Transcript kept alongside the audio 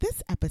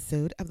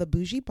episode of the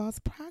Bougie Boss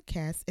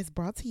Podcast is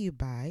brought to you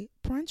by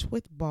Brunch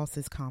with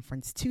Bosses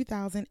Conference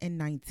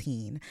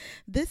 2019.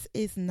 This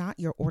is not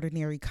your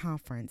ordinary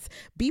conference.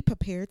 Be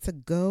prepared to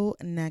go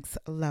next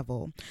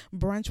level.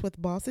 Brunch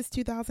with Bosses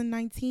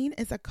 2019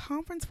 is a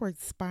conference for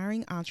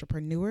aspiring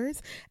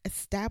entrepreneurs,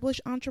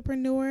 established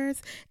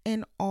entrepreneurs,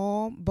 and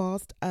all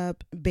bossed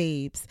up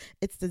babes.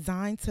 It's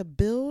designed to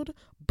build,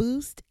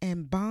 boost,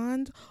 and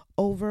bond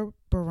over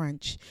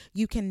brunch.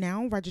 You can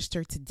now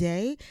register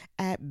today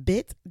at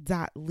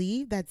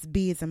bit.ly, that's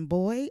B as in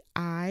boy,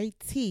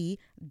 IT.ly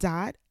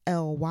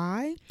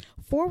 /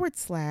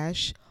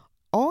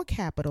 all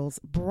capitals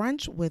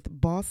brunch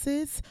with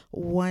bosses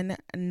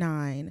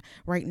 19.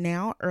 Right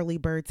now, early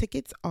bird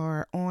tickets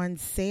are on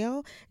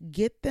sale.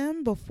 Get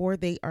them before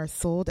they are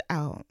sold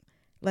out.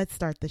 Let's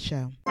start the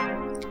show.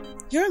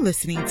 You're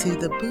listening to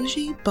the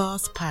Bougie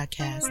Boss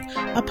Podcast,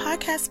 a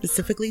podcast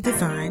specifically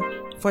designed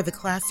for the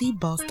classy,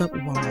 bossed-up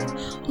woman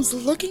who's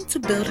looking to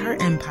build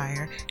her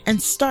empire and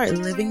start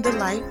living the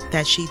life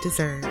that she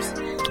deserves.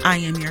 I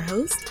am your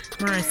host,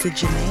 Marissa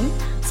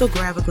Janae, so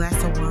grab a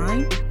glass of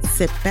wine,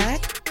 sit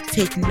back,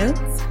 take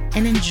notes,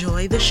 and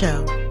enjoy the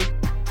show.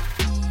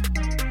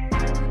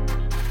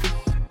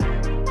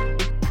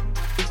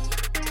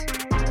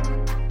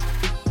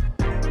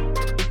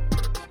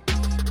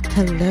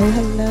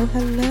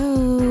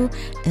 Hello,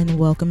 and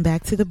welcome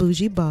back to the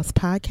Bougie Boss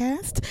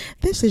Podcast.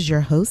 This is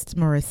your host,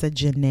 Marissa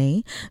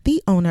Janae,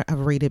 the owner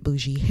of Rated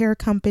Bougie Hair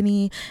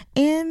Company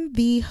and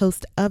the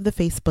host of the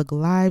Facebook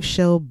Live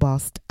show,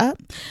 Bossed Up,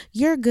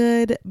 your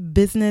good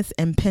business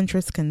and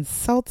Pinterest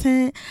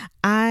consultant.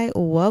 I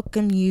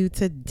welcome you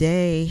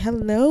today.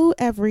 Hello,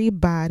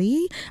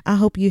 everybody. I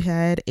hope you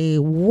had a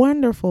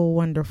wonderful,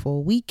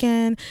 wonderful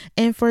weekend.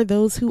 And for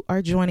those who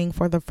are joining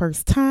for the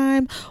first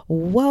time,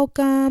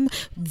 welcome.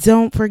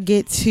 Don't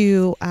forget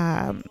to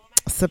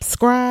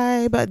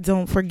subscribe.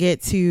 Don't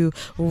forget to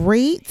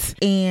rate,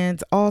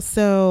 and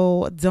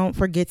also don't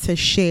forget to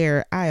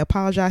share. I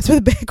apologize for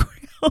the background.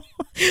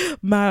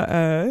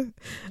 My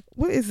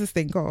what is this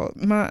thing called?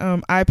 My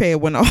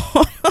iPad went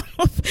off.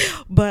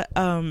 But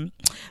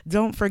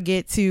don't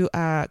forget to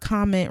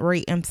comment,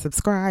 rate, and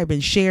subscribe,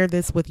 and share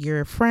this with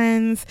your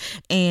friends.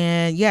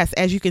 And yes,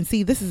 as you can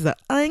see, this is an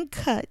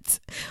uncut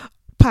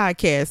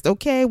podcast.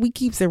 Okay, we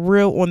keeps it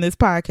real on this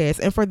podcast.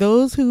 And for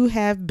those who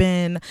have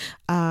been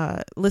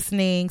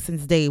listening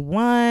since day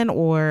one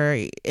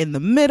or in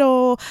the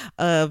middle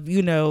of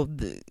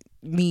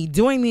me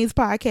doing these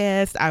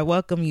podcasts, I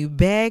welcome you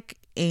back.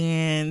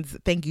 And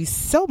thank you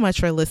so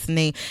much for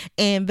listening.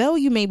 And though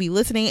you may be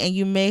listening and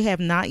you may have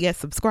not yet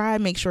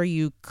subscribed, make sure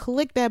you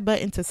click that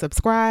button to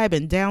subscribe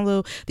and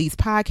download these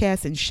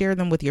podcasts and share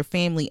them with your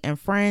family and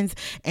friends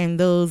and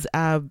those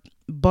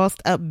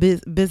bossed up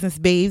business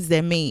babes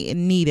that may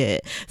need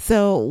it.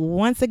 So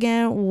once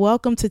again,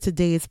 welcome to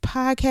today's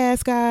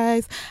podcast,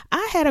 guys.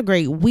 I had a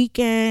great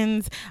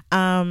weekend.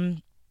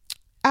 Only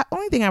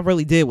thing I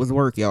really did was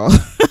work, y'all.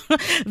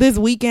 This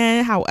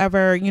weekend.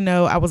 However,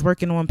 I was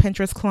working on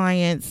Pinterest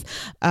clients,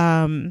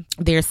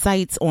 their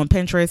sites on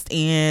Pinterest,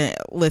 and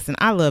listen,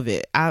 I love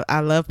it.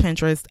 I love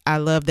Pinterest. I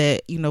love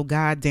that,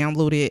 God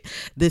downloaded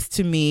this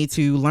to me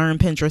to learn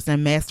Pinterest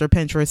and master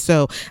Pinterest.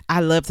 So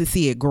I love to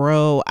see it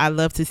grow. I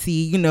love to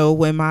see,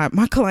 when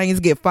my clients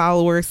get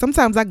followers.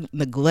 Sometimes I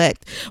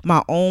neglect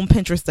my own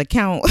Pinterest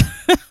account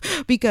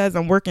because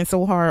I'm working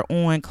so hard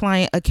on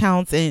client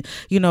accounts and,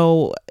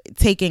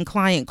 taking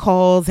client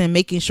calls and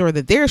making sure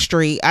that they're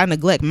straight. I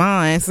neglect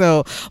mine.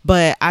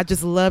 But I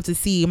just love to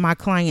see my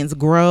clients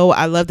grow.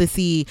 I love to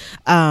see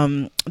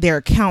their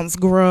accounts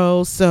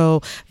grow.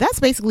 So that's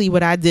basically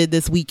what I did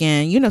this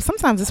weekend.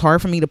 Sometimes it's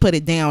hard for me to put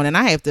it down and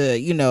I have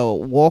to,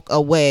 walk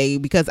away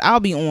because I'll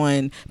be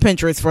on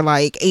Pinterest for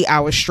like 8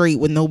 hours straight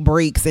with no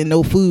breaks and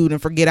no food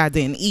and forget I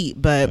didn't eat.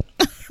 But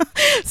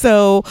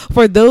so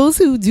for those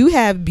who do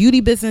have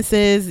beauty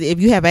businesses, if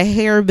you have a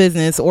hair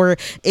business or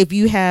if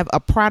you have a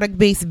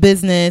product-based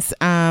business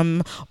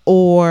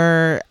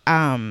or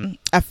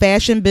a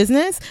fashion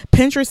business,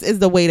 Pinterest is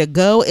the way to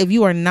go. If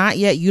you are not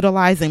yet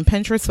utilizing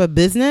Pinterest for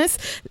business,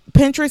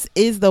 Pinterest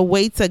is the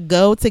way to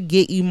go to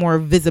get you more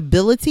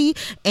visibility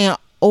and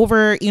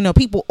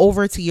people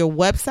over to your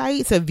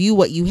website to view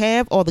what you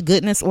have, all the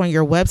goodness on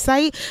your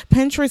website.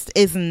 Pinterest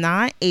is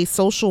not a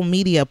social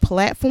media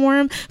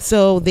platform.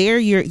 So there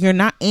you're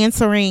not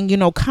answering,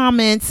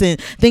 comments and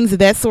things of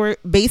that sort.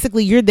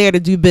 Basically, you're there to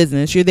do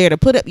business. You're there to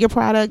put up your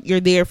product. You're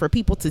there for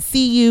people to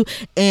see you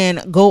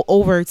and go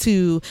over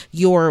to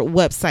your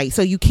website.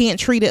 So you can't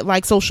treat it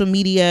like social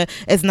media.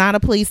 It's not a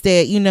place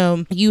that,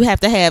 you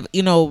have to have,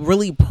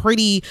 really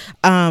pretty,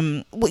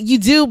 you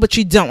do, but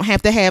you don't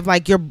have to have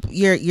like your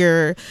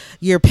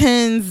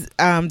pins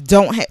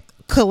don't have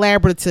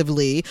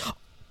collaboratively,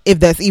 if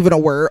that's even a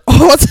word,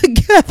 all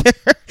together,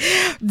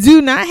 do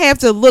not have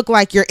to look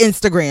like your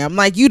Instagram.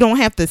 Like you don't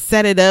have to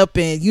set it up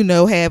and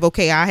have,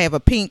 okay, I have a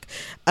pink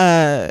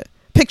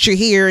picture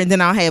here and then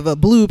I'll have a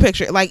blue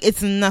picture. Like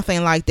it's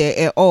nothing like that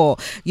at all.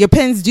 Your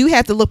pins do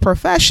have to look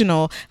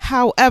professional.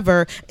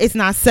 However, it's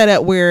not set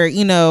up where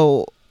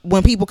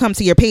when people come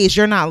to your page,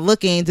 you're not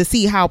looking to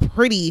see how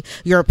pretty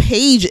your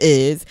page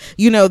is.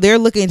 They're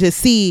looking to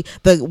see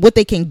what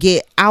they can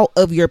get out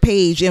of your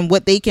page and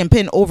what they can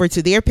pin over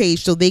to their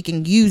page so they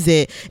can use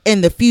it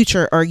in the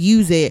future or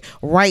use it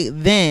right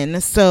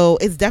then. So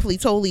it's definitely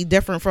totally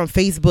different from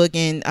Facebook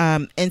and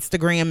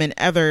Instagram and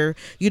other,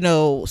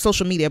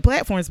 social media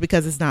platforms,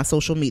 because it's not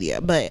social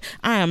media. But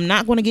I am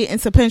not going to get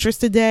into Pinterest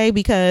today,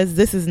 because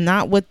this is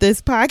not what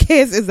this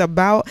podcast is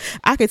about.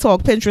 I could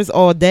talk Pinterest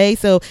all day.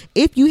 So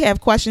if you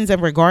have questions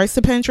in regards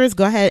to Pinterest,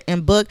 go ahead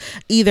and book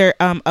either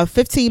a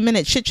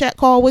 15-minute chit chat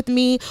call with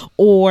me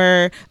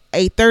or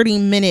a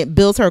 30-minute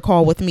build her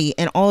call with me,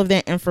 and all of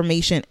that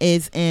information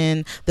is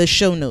in the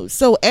show notes.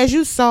 So as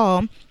you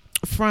saw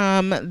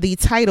from the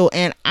title,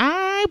 and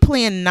I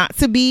plan not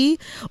to be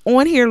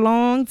on here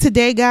long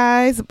today,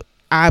 guys.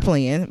 I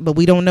plan, but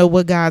we don't know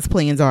what God's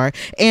plans are.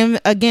 And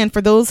again, for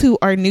those who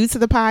are new to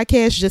the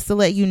podcast, just to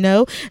let you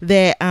know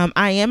that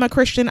I am a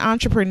Christian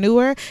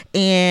entrepreneur,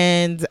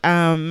 and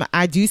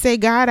I do say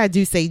God, I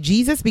do say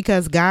Jesus,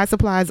 because God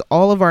supplies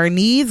all of our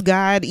needs.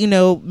 God,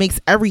 makes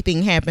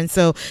everything happen.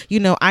 So,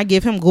 I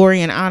give him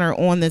glory and honor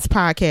on this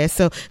podcast.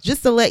 So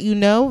just to let you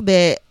know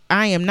that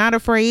I am not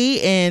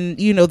afraid, and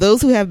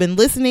those who have been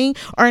listening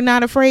are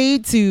not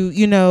afraid to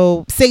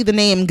say the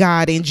name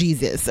God and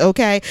Jesus.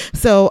 Okay,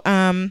 so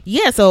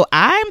so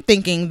I'm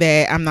thinking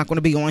that I'm not going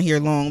to be on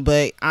here long,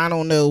 but I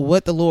don't know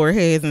what the Lord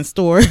has in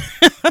store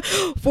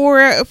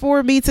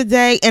for me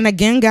today. And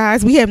again,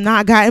 guys, we have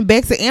not gotten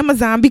back to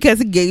Amazon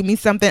because it gave me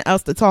something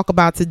else to talk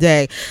about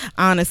today,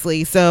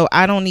 honestly. So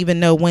I don't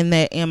even know when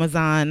that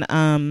Amazon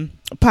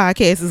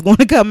podcast is going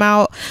to come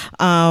out,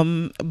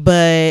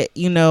 but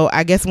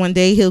I guess one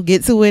day he'll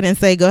get to it and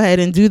say go ahead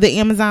and do the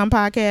Amazon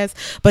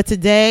podcast. But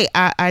today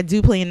I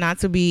do plan not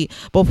to be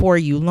before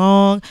you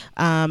long.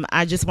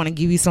 I just want to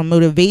give you some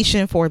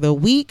motivation for the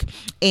week,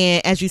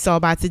 and as you saw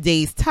by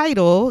today's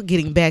title,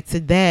 getting back to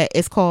that,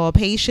 it's called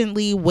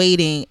Patiently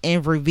Waiting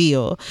and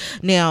Reveal.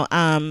 Now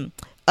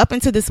up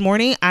until this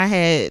morning, I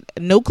had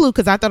no clue,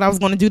 because I thought I was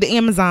going to do the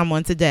Amazon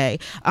one today,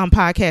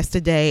 podcast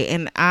today.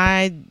 And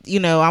I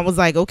was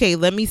like, okay,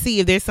 let me see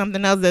if there's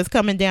something else that's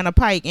coming down the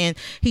pike. And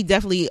he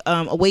definitely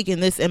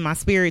awakened this in my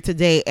spirit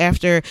today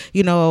after,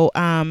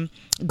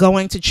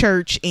 going to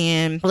church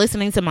and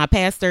listening to my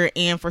pastor.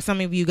 And for some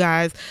of you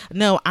guys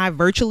know, I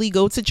virtually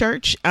go to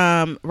church.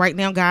 Right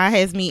now, God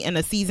has me in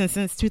a season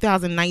since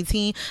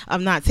 2019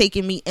 of not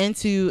taking me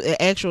into an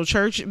actual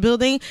church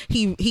building.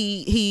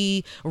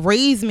 He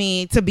raised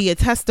me to be a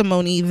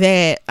testimony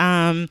that,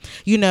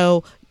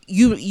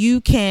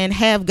 you can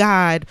have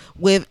God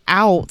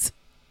without,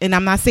 and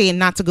I'm not saying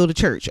not to go to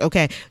church.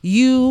 Okay.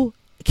 You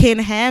can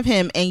have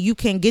him, and you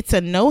can get to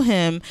know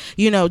him,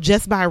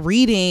 just by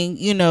reading,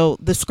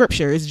 the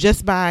scriptures,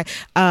 just by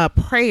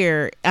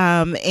prayer,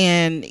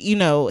 and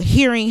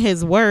hearing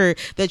his word,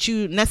 that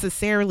you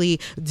necessarily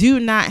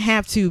do not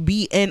have to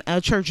be in a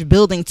church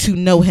building to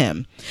know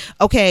him.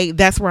 Okay,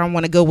 that's where I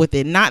want to go with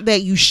it. Not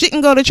that you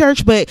shouldn't go to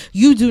church, but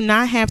you do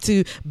not have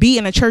to be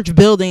in a church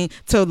building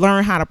to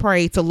learn how to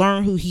pray, to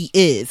learn who he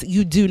is.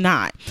 You do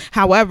not.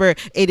 However,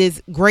 it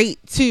is great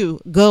to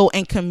go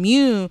and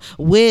commune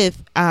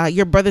with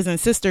your brothers and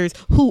sisters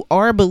who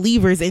are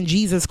believers in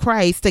Jesus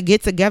Christ, to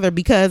get together,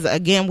 because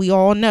again, we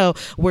all know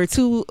where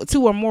two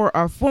or more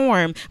are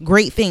formed,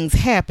 great things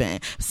happen.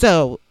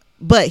 So,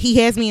 but he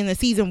has me in the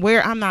season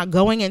where I'm not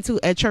going into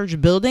a church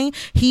building.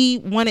 He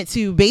wanted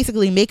to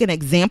basically make an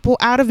example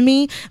out of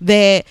me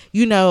that,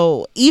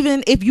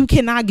 even if you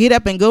cannot get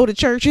up and go to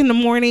church in the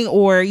morning,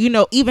 or,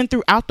 even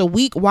throughout the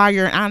week while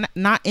you're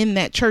not in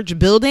that church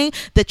building,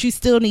 that you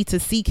still need to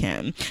seek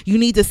him. You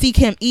need to seek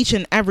him each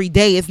and every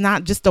day. It's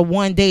not just a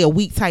one day a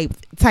week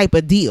type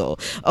of deal.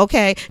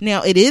 Okay.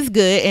 Now it is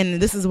good.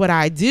 And this is what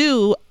I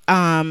do.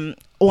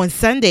 On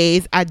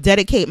Sundays, I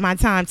dedicate my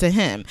time to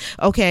him.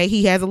 Okay.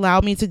 He has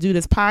allowed me to do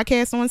this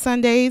podcast on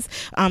Sundays.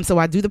 So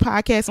I do the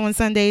podcast on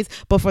Sundays,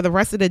 but for the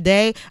rest of the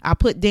day, I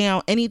put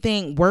down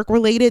anything work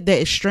related that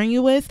is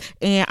strenuous,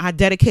 and I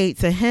dedicate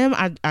to him.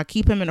 I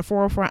keep him in the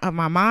forefront of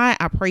my mind.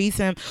 I praise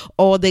him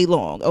all day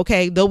long.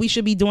 Okay. Though we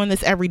should be doing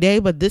this every day,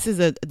 but this is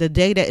the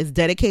day that is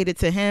dedicated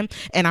to him,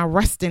 and I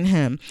rest in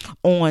him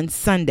on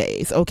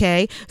Sundays.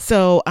 Okay.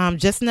 So,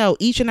 just know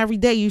each and every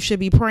day you should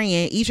be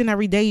praying. Each and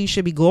every day you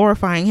should be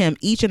glorifying him.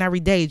 Each and every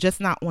day, just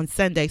not on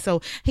Sunday.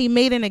 So he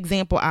made an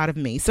example out of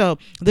me. So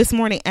this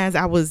morning, as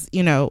I was,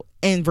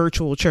 in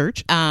virtual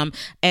church,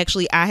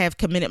 actually, I have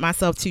committed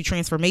myself to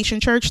Transformation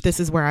Church. This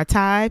is where I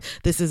tithe.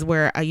 This is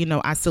where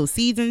I sow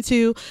seeds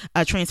into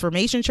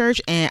Transformation Church,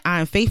 and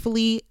I am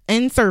faithfully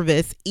in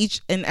service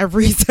each and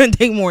every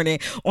Sunday morning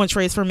on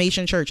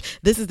Transformation Church.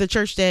 This is the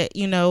church that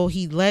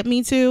he led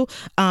me to.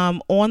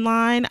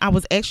 Online, I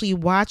was actually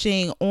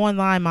watching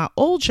online my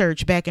old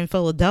church back in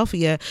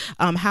Philadelphia.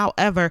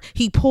 However,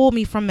 he pulled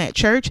me from that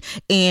church,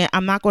 and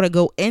I'm not going to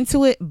go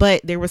into it,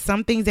 but there were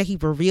some things that he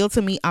revealed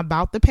to me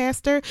about the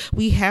pastor,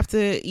 we have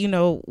to,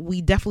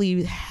 we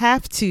definitely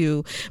have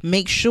to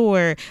make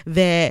sure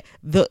that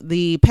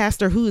the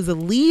pastor who is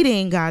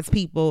leading God's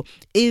people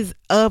is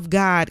of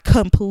God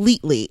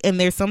completely. And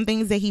there's some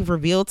things that he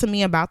revealed to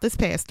me about this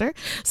pastor.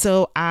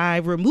 So I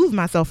removed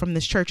myself from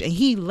this church, and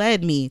he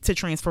led me to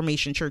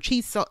Transformation Church.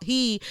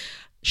 He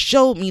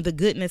showed me the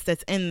goodness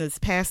that's in this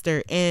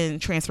pastor in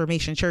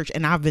Transformation Church,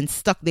 and I've been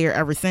stuck there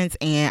ever since,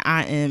 and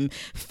I am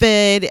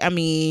fed. I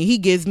mean, he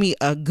gives me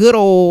a good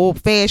old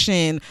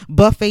fashioned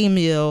buffet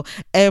meal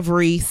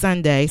every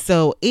Sunday.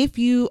 So if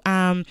you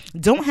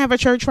don't have a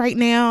church right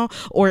now,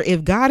 or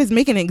if God is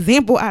making an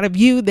example out of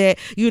you that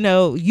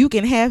you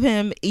can have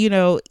him,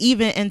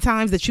 even in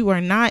times that you are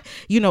not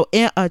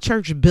in a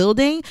church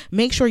building,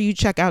 make sure you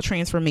check out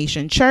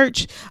Transformation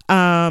Church.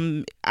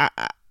 I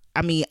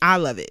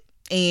love it.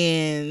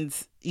 And,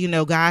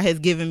 God has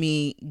given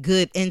me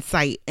good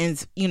insight and,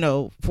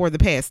 for the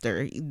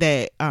pastor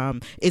that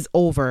is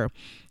over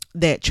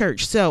that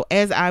church. So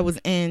as I was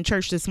in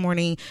church this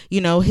morning,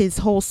 his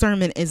whole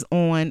sermon is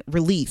on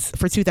release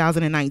for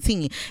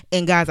 2019.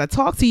 And guys, I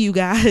talked to you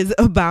guys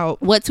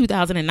about what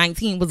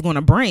 2019 was going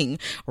to bring,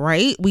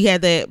 right? We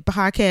had that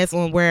podcast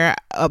on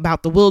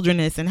about the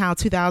wilderness and how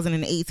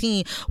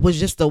 2018 was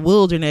just the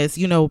wilderness,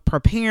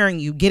 preparing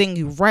you, getting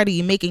you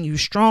ready, making you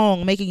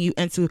strong, making you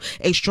into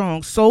a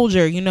strong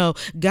soldier,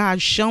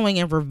 God showing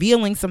and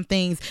revealing some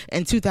things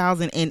in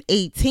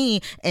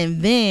 2018.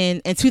 And then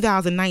in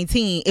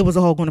 2019, it was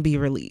all going to be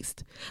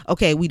released.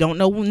 Okay, we don't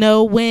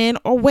know when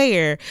or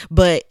where,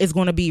 but it's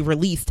going to be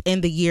released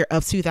in the year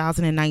of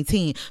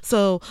 2019.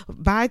 So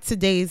by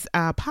today's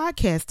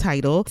podcast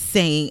title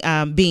saying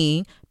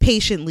being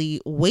patiently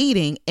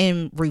waiting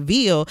and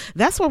reveal,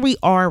 that's where we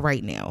are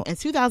right now. In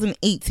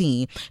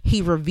 2018,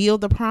 he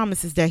revealed the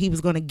promises that he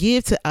was going to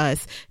give to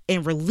us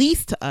and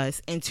release to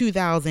us in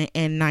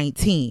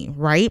 2019,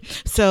 right?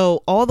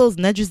 So all those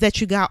nudges that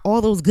you got,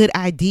 all those good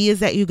ideas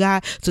that you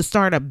got to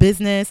start a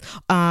business,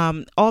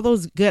 all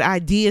those good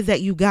ideas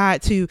that you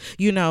got to,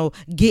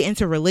 get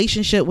into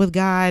relationship with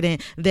God,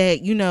 and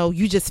that,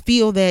 you just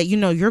feel that,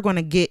 you're going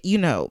to get,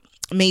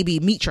 maybe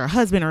meet your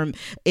husband, or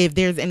if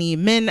there's any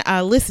men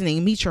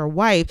listening, meet your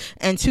wife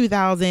in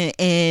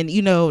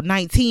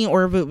 2019,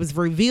 or if it was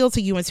revealed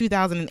to you in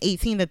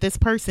 2018 that this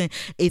person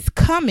is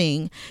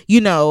coming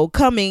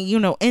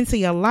into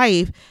your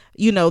life,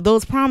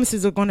 those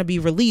promises are going to be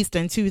released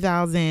in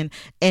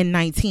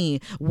 2019.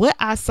 What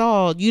I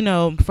saw,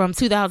 from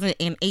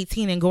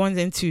 2018 and going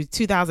into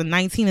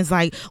 2019 is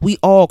like we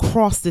all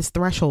crossed this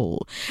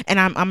threshold.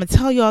 And I'm going to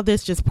tell y'all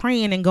this, just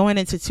praying and going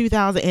into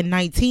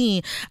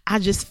 2019, I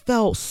just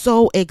felt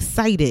so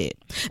excited.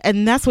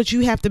 And that's what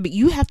you have to be.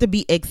 You have to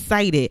be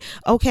excited.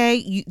 Okay.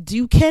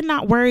 You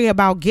cannot worry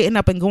about getting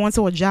up and going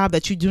to a job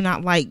that you do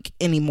not like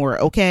anymore.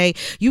 Okay.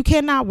 You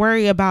cannot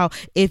worry about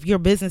if your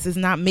business is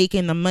not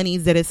making the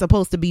monies that it's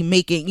supposed to be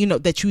making,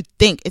 that you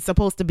think it's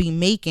supposed to be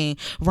making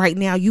right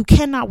now. You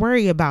cannot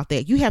worry about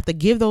that. You have to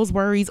give those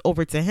worries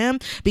over to him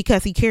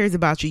because he cares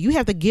about you. You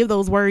have to give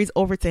those worries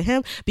over to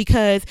him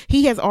because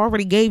he has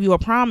already gave you a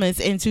promise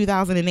in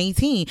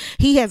 2018.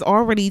 He has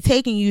already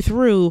taken you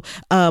through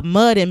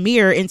mud and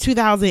mirror in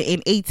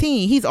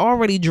 2018. He's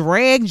already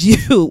dragged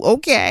you,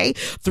 okay,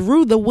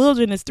 through the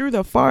wilderness, through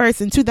the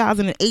forest in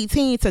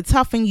 2018 to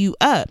toughen you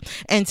up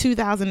in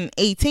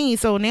 2018.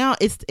 So now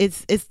it's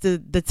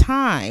the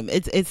time.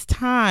 It's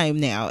time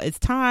now. It's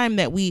time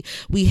that we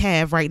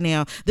have right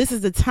now. This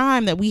is the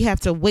time that we have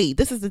to wait.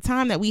 This is the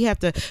time that we have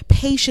to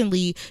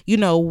patiently,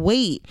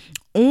 wait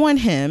on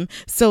him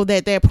so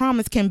that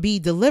promise can be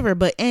delivered.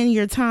 But in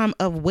your time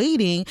of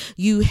waiting,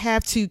 you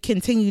have to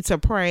continue to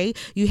pray.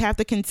 You have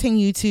to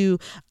continue to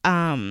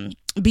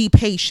be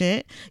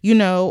patient,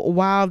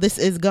 while this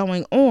is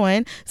going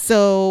on.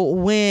 So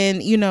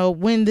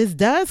when this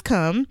does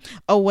come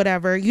or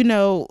whatever,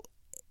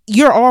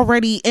 you're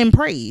already in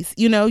praise.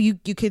 You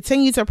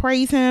continue to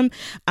praise him.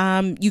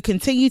 You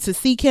continue to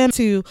seek him,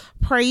 to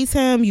praise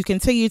him. You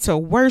continue to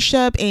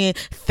worship and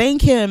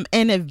thank him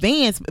in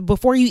advance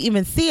before you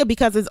even see it,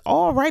 because it's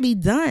already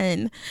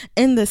done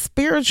in the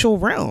spiritual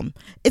realm.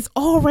 It's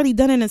already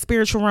done in the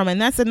spiritual realm.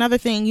 And that's another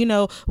thing,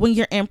 when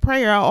you're in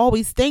prayer, I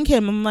always thank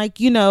him. I'm like,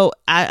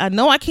 I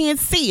know I can't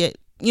see it,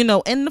 in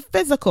the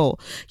physical,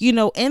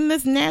 in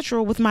this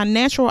natural with my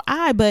natural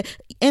eye, but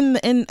in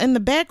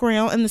the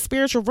background, in the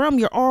spiritual realm,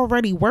 you're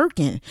already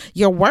working.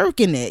 You're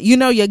working it.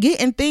 You're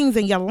getting things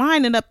and you're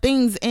lining up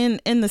things in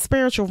the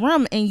spiritual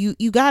realm, and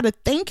you got to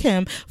thank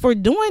him for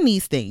doing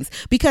these things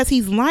because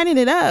he's lining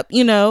it up,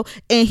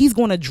 and he's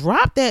going to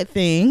drop that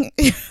thing.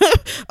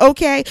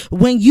 Okay.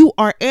 When you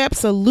are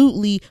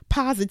absolutely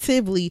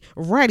positively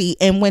ready,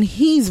 and when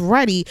he's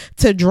ready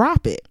to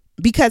drop it.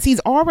 Because he's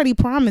already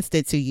promised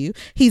it to you.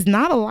 He's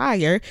not a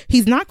liar.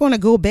 He's not going to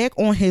go back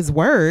on his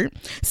word.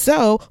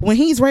 So when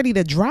he's ready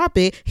to drop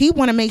it, he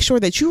want to make sure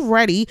that you're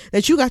ready,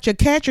 that you got your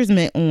catcher's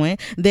mitt on,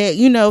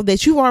 that,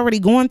 that you've already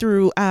gone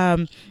through,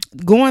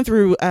 going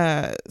through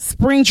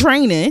spring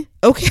training.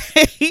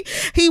 Okay.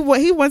 He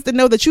wants to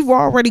know that you've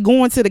already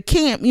gone to the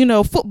camp,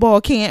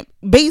 football camp,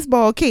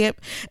 baseball camp,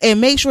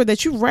 and make sure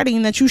that you're ready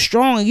and that you're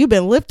strong and you've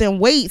been lifting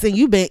weights and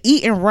you've been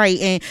eating right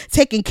and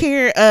taking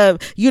care of,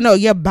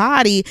 your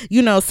body,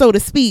 so to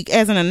speak,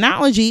 as an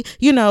analogy,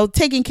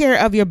 taking care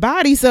of your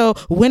body. So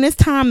when it's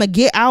time to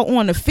get out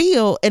on the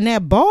field and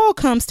that ball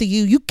comes to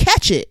you, you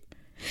catch it.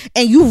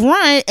 And you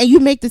run and you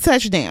make the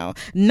touchdown.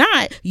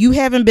 Not you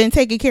haven't been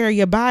taking care of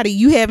your body.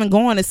 You haven't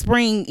gone to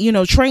spring,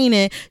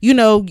 training. You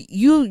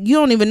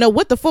don't even know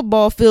what the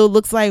football field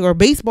looks like or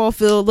baseball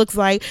field looks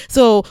like.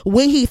 So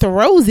when he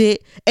throws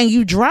it and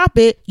you drop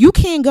it, you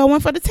can't go in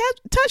for the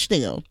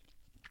touchdown.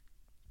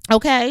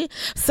 Okay,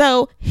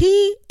 so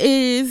he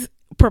is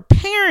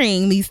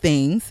preparing these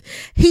things.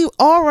 He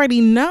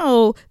already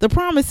know the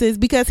promises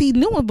because he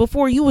knew it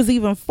before you was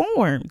even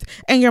formed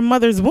in your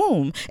mother's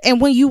womb.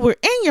 And when you were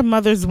in your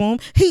mother's womb,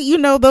 he,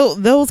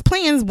 those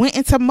plans went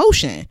into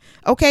motion.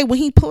 Okay, when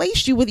he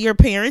placed you with your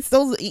parents,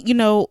 those,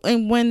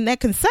 and when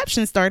that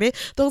conception started,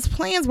 those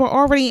plans were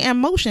already in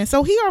motion.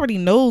 So he already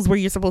knows where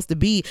you're supposed to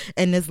be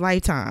in this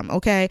lifetime.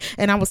 Okay,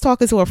 and I was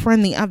talking to a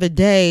friend the other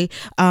day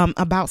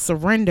about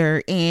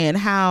surrender and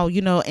how,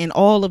 in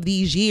all of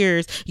these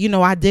years,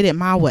 I did it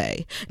my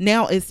way.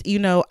 Now it's,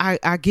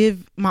 I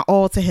give my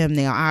all to him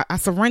now. I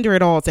surrender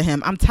it all to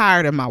him. I'm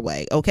tired of my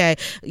way. Okay.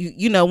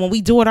 When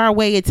we do it our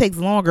way, it takes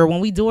longer. When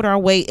we do it our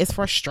way, it's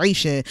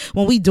frustration.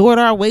 When we do it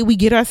our way, we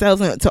get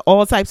ourselves into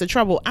all types of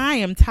trouble. I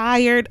am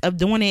tired of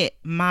doing it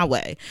my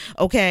way.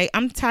 Okay.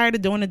 I'm tired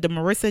of doing it the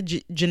Marissa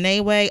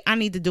Janae way. I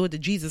need to do it the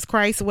Jesus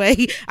Christ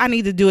way. I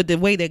need to do it the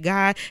way that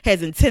God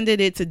has intended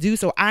it to do.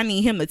 So I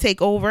need him to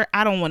take over.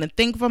 I don't want to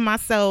think for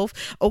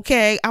myself.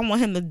 Okay. I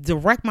want him to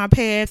direct my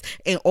paths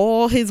in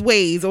all his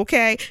ways.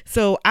 Okay.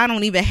 So I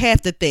don't even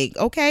have to think.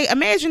 Okay.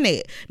 Imagine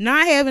it.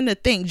 Not having to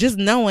think, just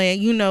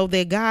knowing,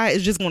 that God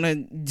is just going to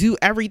do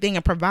everything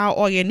and provide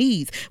all your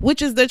needs,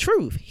 which is the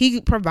truth. He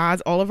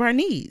provides all of our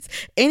needs.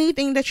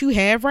 Anything that you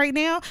have right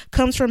now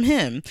comes from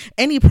him.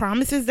 Any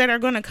promises that are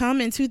going to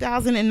come in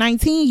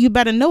 2019, you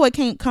better know it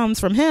comes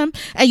from him,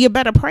 and you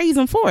better praise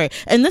him for it.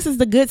 And this is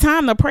the good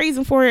time to praise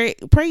him for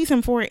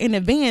it in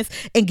advance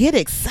and get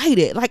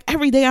excited. Like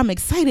every day I'm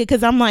excited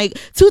because I'm like,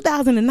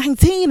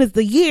 2019 is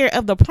the year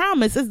of the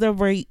promise. Is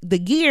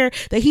the year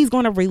that he's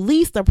going to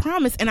release the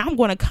promise, and I'm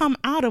going to come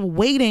out of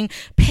waiting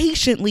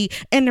patiently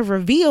in the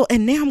reveal,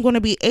 and now I'm going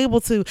to be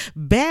able to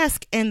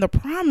bask in the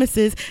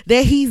promises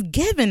that he's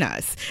given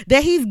us,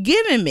 that he's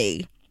given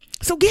me.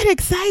 So get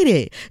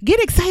excited.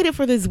 Get excited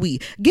for this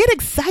week. Get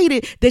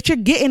excited that you're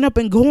getting up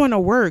and going to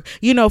work,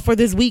 for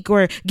this week,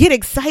 or get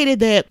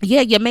excited that,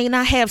 you may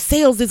not have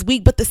sales this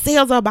week, but the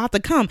sales are about to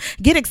come.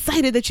 Get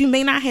excited that you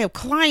may not have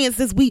clients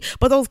this week,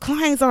 but those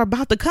clients are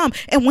about to come.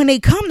 And when they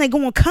come, they're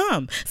going to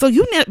come. So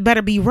you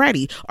better be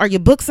ready. Are your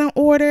books in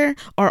order?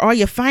 Or are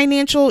your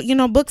financial,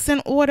 books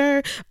in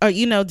order? Or,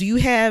 do you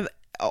have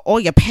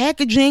all your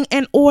packaging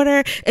in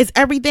order? Is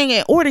everything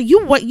in order?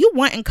 You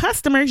want in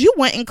customers, you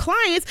want in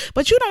clients,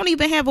 but you don't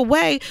even have a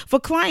way for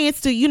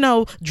clients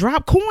to,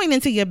 drop coin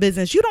into your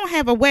business. You don't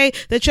have a way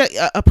that you're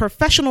a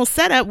professional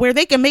setup where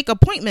they can make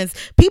appointments.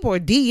 People are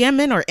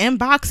DMing or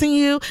inboxing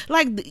you.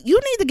 Like, you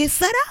need to get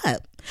set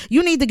up.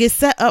 You need to get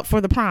set up for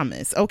the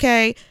promise.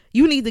 Okay.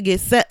 You need to get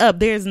set up.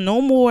 There's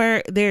no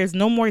more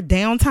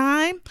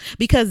downtime,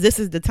 because this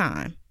is the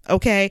time.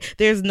 Okay,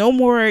 there's no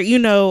more,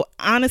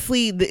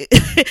 honestly,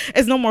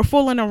 there's no more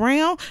fooling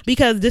around,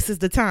 because this is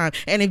the time.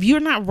 And if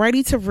you're not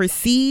ready to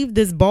receive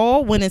this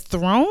ball when it's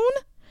thrown,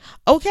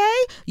 okay,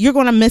 you're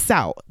going to miss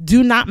out.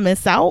 Do not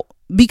miss out,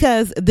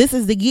 because this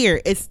is the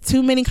year. It's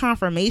too many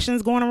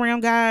confirmations going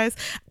around, guys.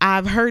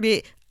 I've heard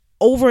it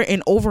over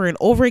and over and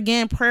over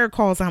again. Prayer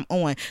calls I'm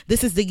on.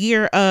 This is the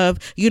year of,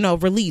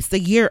 release, the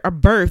year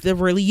of birth, the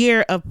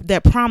year of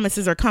that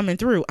promises are coming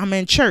through. I'm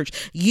in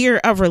church,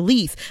 year of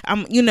release.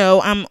 I'm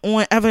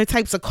on other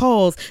types of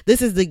calls.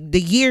 This is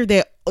the year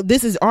that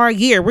this is our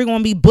year. We're going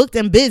to be booked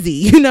and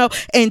busy,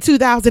 in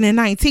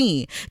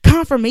 2019.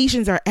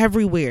 Confirmations are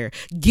everywhere.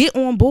 Get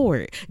on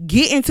board.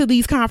 Get into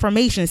these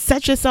confirmations.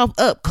 Set yourself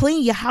up.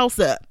 Clean your house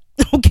up.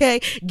 Okay,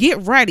 get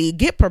ready,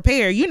 get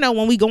prepared.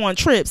 When we go on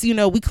trips,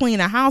 we clean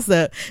the house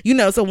up,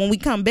 so when we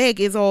come back,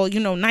 it's all,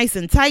 nice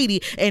and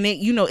tidy, and it,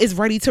 it's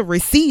ready to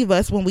receive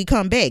us when we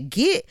come back.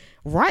 Get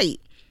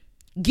right.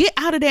 Get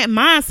out of that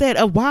mindset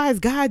of, why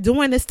is God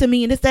doing this to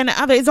me and this, that, and the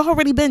other. It's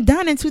already been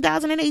done in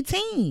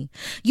 2018.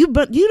 You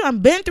done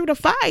been through the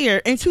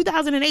fire in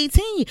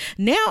 2018.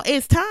 Now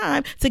it's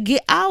time to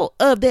get out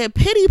of that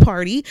pity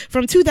party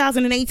from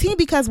 2018,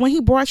 because when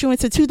he brought you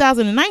into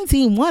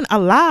 2019, 1,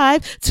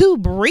 alive, 2,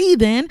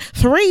 breathing,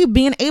 3,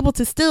 being able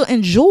to still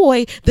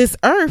enjoy this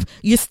earth.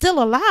 You're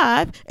still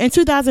alive in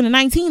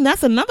 2019.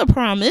 That's another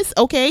promise.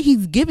 Okay,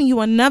 he's giving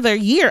you another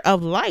year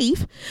of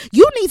life.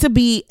 You need to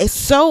be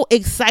so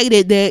excited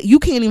that you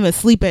can't even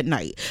sleep at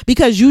night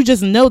because you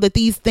just know that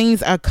these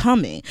things are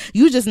coming.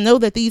 You just know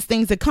that these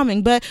things are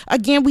coming. But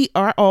again, we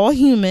are all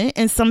human,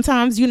 and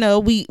sometimes,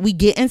 we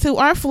get into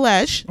our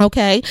flesh.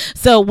 Okay.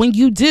 So when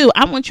you do,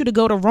 I want you to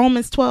go to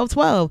Romans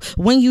 12:12.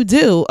 When you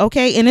do,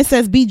 okay, and it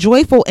says, be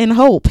joyful in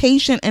hope,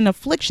 patient in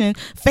affliction,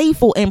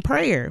 faithful in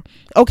prayer.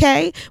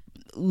 Okay.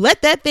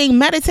 Let that thing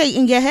meditate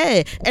in your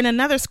head. And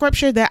another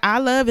scripture that I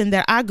love and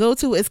that I go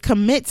to is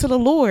commit to the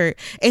Lord,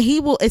 and he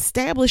will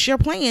establish your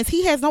plans.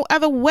 He has no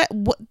other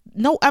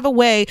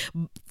way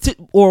to,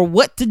 or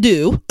what to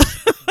do.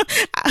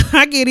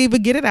 I can't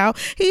even get it out.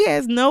 He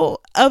has no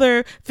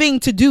other thing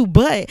to do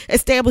but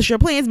establish your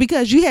plans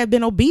because you have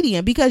been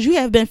obedient, because you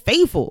have been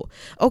faithful.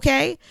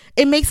 Okay.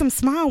 It makes him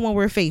smile when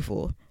we're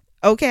faithful.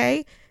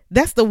 Okay.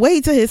 That's the way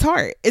to his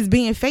heart, is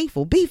being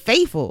faithful. Be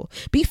faithful.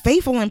 Be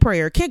faithful in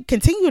prayer.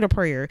 Continue to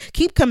prayer.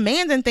 Keep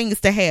commanding things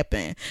to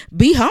happen.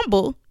 Be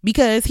humble,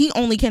 because he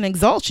only can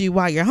exalt you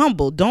while you're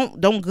humble.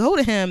 Don't go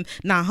to him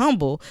not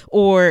humble,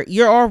 or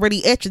you're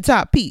already at your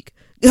top peak.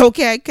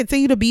 Okay,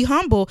 continue to be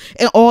humble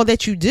in all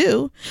that you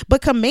do,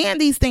 but command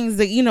these things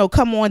that,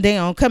 come on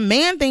down.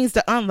 Command things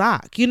to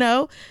unlock,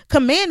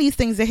 command these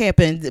things to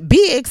happen.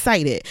 Be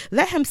excited.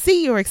 Let him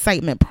see your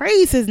excitement.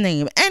 Praise his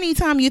name.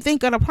 Anytime you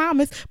think of a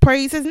promise,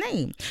 praise his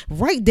name.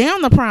 Write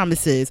down the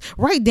promises.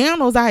 Write down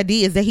those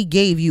ideas that he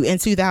gave you in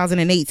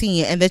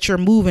 2018 and that you're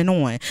moving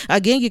on.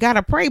 Again, you got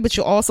to pray, but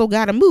you also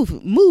got to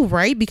move,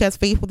 right? Because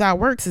faith without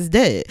works is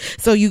dead.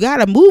 So you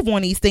got to move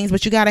on these things,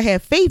 but you got to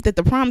have faith that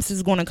the promise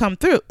is going to come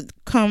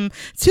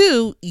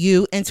to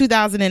you in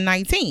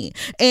 2019.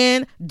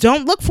 And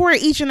don't look for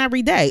it each and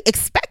every day.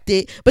 Expect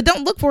it, but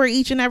don't look for it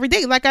each and every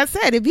day. Like I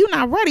said, if you're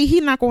not ready,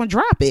 he's not going to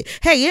drop it.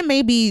 Hey, it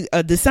may be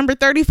December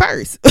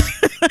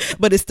 31st,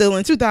 but it's still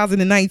in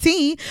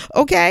 2019.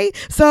 Okay.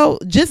 So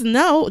just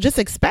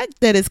expect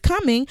that it's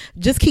coming.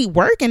 Just keep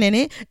working in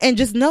it, and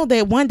just know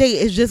that one day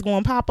it's just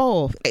going to pop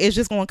off. It's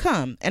just going to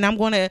come. And I'm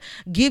going to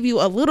give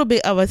you a little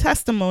bit of a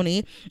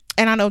testimony.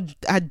 And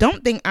I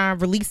don't think I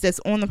released this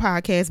on the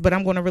podcast, but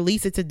I'm going to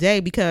release it today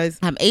because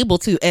I'm able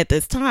to at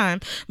this time.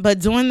 But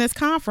during this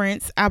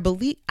conference, I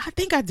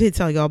think I did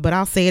tell y'all, but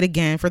I'll say it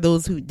again for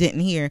those who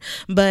didn't hear.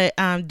 But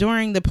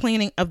during the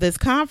planning of this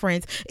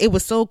conference, it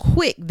was so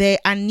quick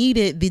that I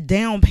needed the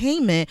down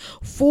payment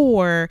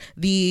for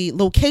the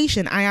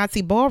location,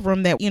 IIT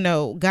Ballroom, that,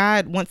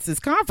 God wants this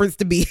conference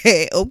to be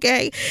at.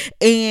 Okay.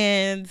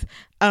 And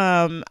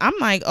I'm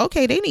like,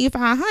 okay, they need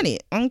 500.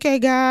 Okay,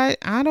 God,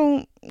 I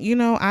don't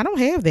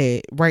have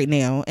that right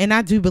now. And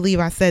I do believe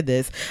I said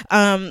this,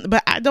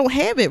 but I don't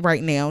have it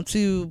right now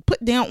to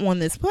put down on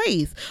this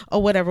place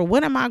or whatever.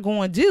 What am I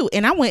going to do?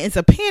 And I went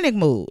into panic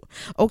mode.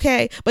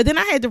 Okay. But then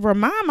I had to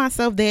remind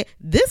myself that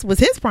this was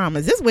his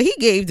promise. This is what he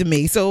gave to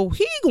me. So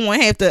he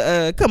going to have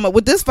to come up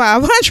with this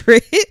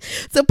 500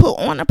 to put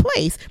on a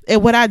place.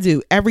 And what I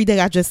do every day,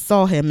 I just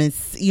saw him and,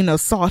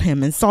 sought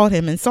him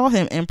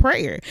in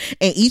prayer.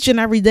 And each and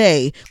every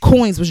day,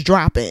 coins was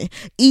dropping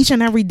each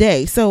and every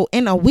day. So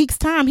in a week's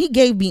time, he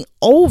gave me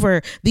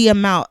over the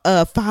amount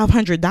of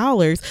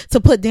 $500 to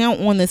put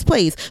down on this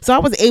place. So I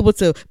was able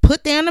to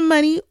put down the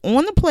money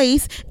on the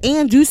place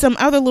and do some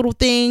other little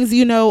things,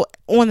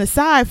 on the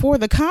side for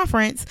the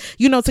conference,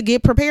 to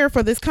get prepared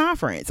for this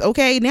conference.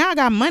 Okay. Now I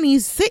got money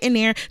sitting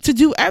there to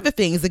do other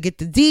things, to get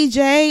the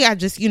DJ. I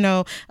just,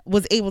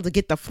 was able to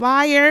get the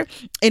flyer.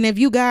 And if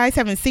you guys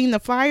haven't seen the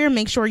flyer,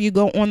 make sure you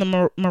go on the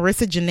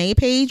Marissa Janae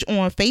page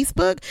on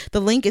Facebook.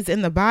 The link is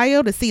in the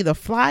bio to see the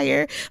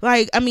flyer.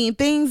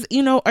 Things,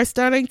 are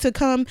starting to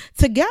come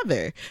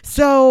together.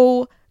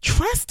 So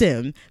trust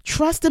him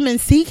and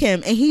seek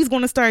him, and he's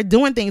going to start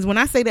doing things. When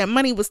I say that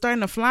money was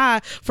starting to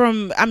fly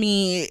from,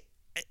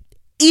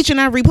 each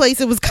and every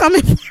place it was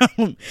coming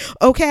from.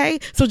 Okay.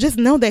 So just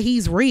know that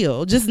he's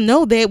real. Just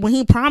know that when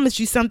he promised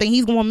you something,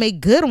 he's going to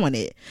make good on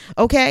it.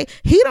 Okay.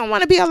 He don't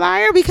want to be a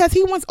liar because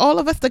he wants all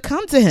of us to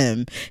come to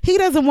him. He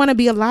doesn't want to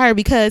be a liar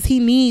because he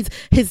needs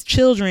his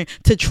children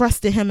to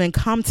trust in him and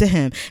come to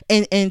him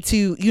and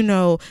to,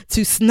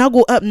 to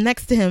snuggle up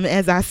next to him.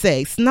 As I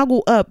say,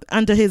 snuggle up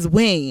under his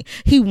wing.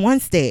 He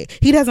wants that.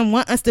 He doesn't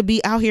want us to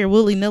be out here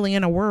willy-nilly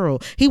in the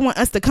world. He wants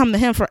us to come to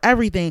him for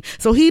everything.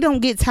 So he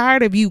don't get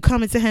tired of you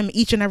coming to him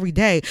each and every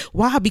day.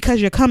 Why?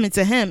 Because you're coming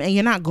to him and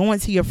you're not going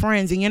to your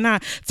friends and you're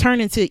not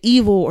turning to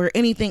evil or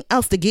anything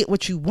else to get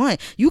what you want.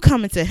 You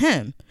coming to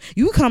him.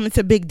 You coming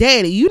to Big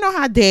Daddy. You know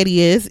how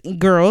Daddy is,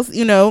 girls,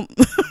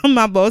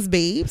 my boss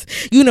babes.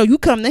 You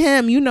come to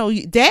him,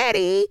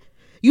 Daddy,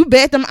 you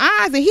bet them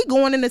eyes and he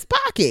going in his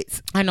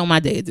pockets. I know my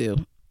dad do.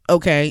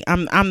 Okay,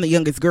 I'm the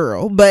youngest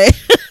girl, but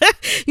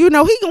he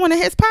going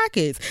in his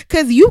pockets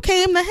because you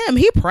came to him.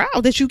 He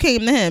proud that you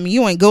came to him.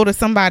 You ain't go to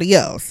somebody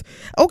else.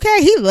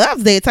 Okay, he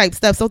loves that type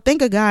stuff. So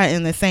think of God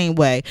in the same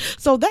way.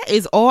 So that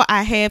is all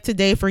I have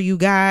today for you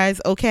guys.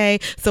 Okay,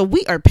 so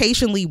we are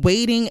patiently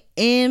waiting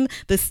in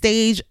the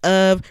stage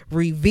of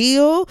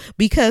reveal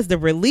because the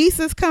release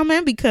is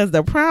coming, because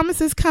the promise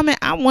is coming.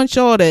 I want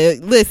y'all to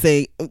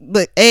listen.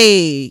 Look,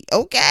 hey,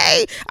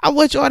 okay, I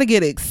want y'all to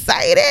get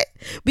excited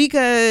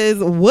because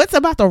what's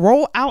about to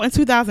roll out in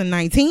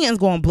 2019 is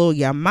going to blow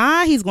your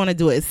mind. He's going to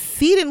do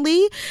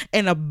exceedingly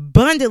and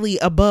abundantly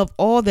above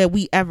all that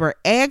we ever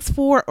asked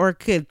for or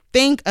could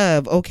think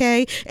of,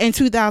 okay, in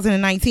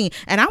 2019.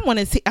 And I want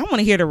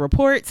to hear the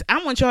reports.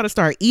 I want y'all to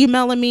start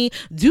emailing me.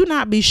 Do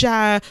not be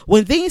shy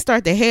when things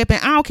start to happen.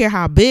 I don't care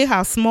how big,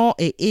 how small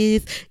it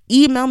is.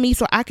 Email me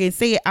so I can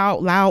say it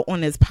out loud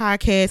on this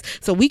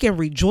podcast, so we can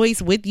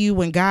rejoice with you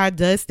when God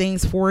does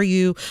things for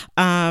you.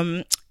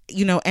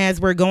 As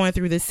we're going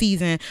through the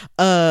season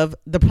of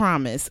the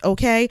promise.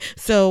 Okay.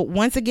 So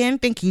once again,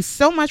 thank you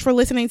so much for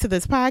listening to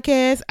this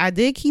podcast. I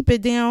did keep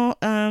it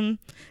down.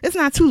 It's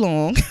not too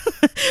long,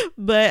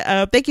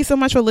 but thank you so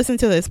much for listening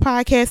to this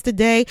podcast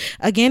today.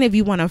 Again, if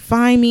you want to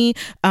find me,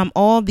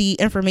 all the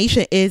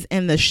information is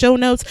in the show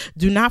notes.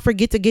 Do not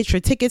forget to get your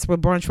tickets for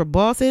Brunch for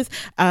Bosses.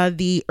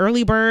 The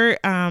early bird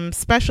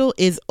special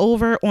is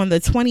over on the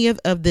 20th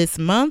of this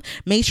month.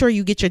 Make sure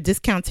you get your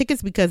discount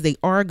tickets because they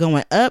are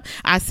going up.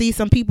 I see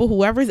some people,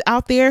 whoever's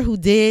out there who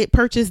did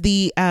purchase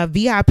the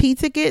VIP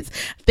tickets.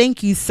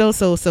 Thank you so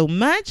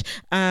much.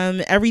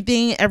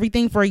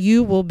 Everything for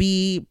you will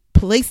be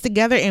placed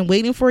together and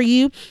waiting for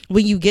you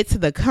when you get to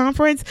the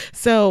conference.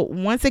 So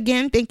once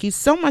again, thank you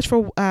so much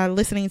for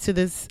listening to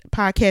this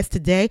podcast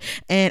today,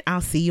 and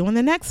I'll see you on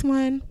the next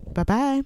one. Bye-bye.